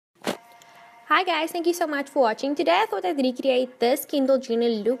Hi guys, thank you so much for watching. Today I thought I'd recreate this Kendall Jenner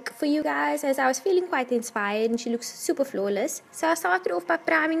look for you guys as I was feeling quite inspired and she looks super flawless. So I started off by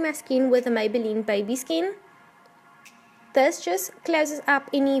priming my skin with a Maybelline Baby Skin. This just closes up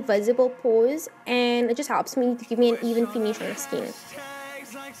any visible pores and it just helps me to give me an even finish on the skin.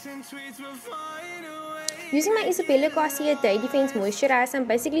 Using my Isabella Garcia Day Defense Moisturiser, I'm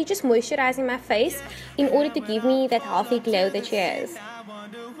basically just moisturizing my face in order to give me that healthy glow that she has.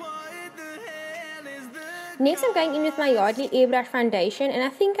 Next, I'm going in with my Yardley Airbrush foundation, and I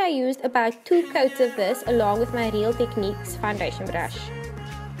think I used about 2 coats of this along with my Real Techniques foundation brush.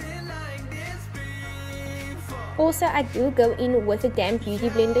 Also, I do go in with a damp beauty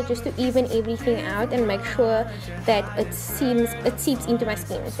blender just to even everything out and make sure that it seeps into my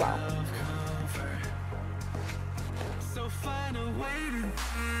skin as well.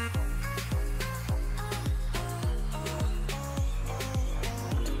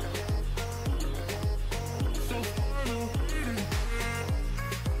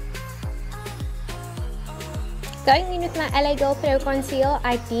 Going in with my LA Girl Pro Conceal,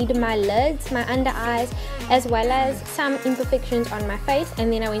 I did my lids, my under eyes, as well as some imperfections on my face,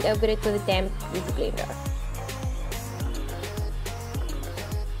 and then I went over it with a damp beauty blender.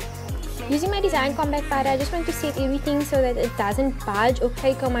 Using my Design Compact powder, I just want to set everything so that it doesn't budge or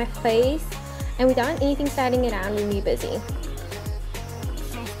cake on my face, and we don't want anything sliding around when we're busy.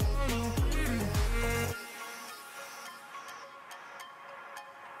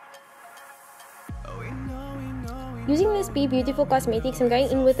 Using this Be Beautiful Cosmetics, I'm going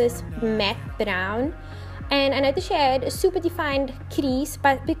in with this matte brown, and I noticed she had a super defined crease,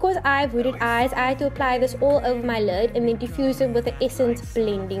 but because I have hooded eyes, I had to apply this all over my lid and then diffuse it with the Essence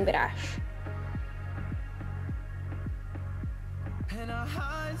blending brush. And our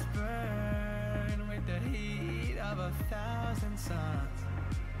hearts burn with the heat of 1,000 suns.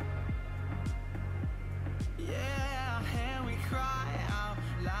 Yeah, and we cry out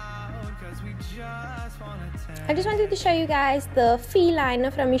loud 'cause we just wanna. I just wanted to show you guys the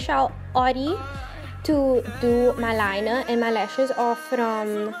Feliner from Michelle Ori to do my liner, and my lashes are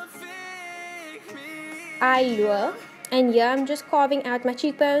from Eyelure, and here I'm just carving out my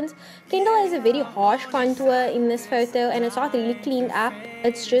cheekbones. Kendall has a very harsh contour in this photo and it's not really cleaned up,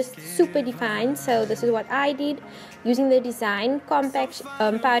 it's just super defined, so this is what I did using the Design Compact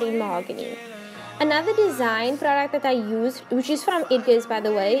powder in Mahogany. Another design product that I used, which is from Edgar's by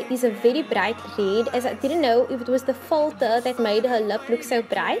the way, is a very bright red, as I didn't know if it was the filter that made her lip look so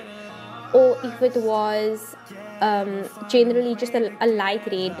bright or if it was generally just a light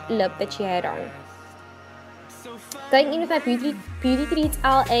red lip that she had on. Going in with my Beauty Treats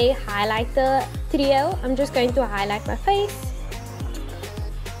LA highlighter trio, I'm just going to highlight my face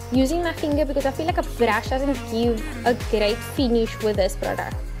using my finger because I feel like a brush doesn't give a great finish with this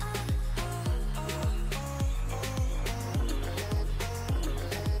product.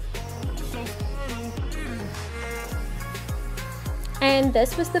 And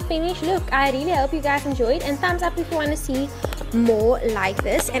this was the finished look. I really hope you guys enjoyed, and thumbs up if you want to see more like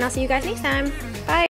this, and I'll see you guys next time. Bye.